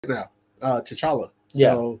now, T'Challa.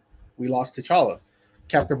 Yeah. So we lost T'Challa.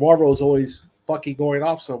 Captain Marvel is always fucking going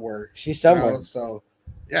off somewhere. She's somewhere. So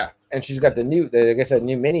yeah. And she's got I guess that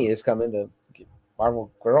new mini is coming, the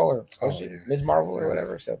Marvel Girl or Ms. Marvel or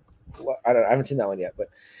whatever. So I haven't seen that one yet,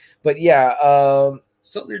 but yeah.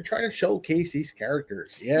 So they're trying to showcase these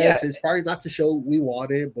characters. Yes, it's probably not the show we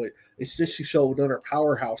wanted, but it's just to show another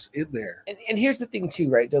powerhouse in there. And here's the thing too,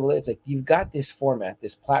 right? Double A, it's like you've got this format,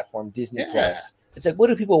 this platform, Disney Plus. It's like, what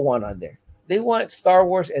do people want on there? They want Star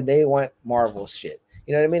Wars and they want Marvel shit.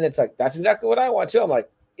 You know what I mean? It's like that's exactly what I want too. I'm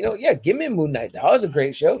like, give me Moon Knight. That was a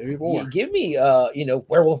great show. Give me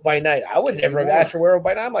Werewolf by Night. I would never have asked for Werewolf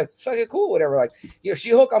by Night. I'm like, fucking cool, whatever. Like,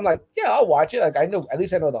 She-Hulk, I'm like, yeah, I'll watch it. Like, I know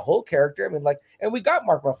the whole character. I mean, like, and we got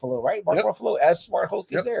Mark Ruffalo, right? Mark Ruffalo as Smart Hulk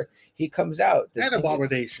is there. He comes out. And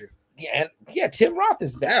Abomination. Tim Roth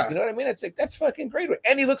is back. Yeah. You know what I mean? It's like that's fucking great.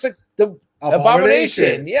 And he looks like the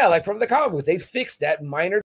Abomination. Yeah, like from the comic books. They fixed that minor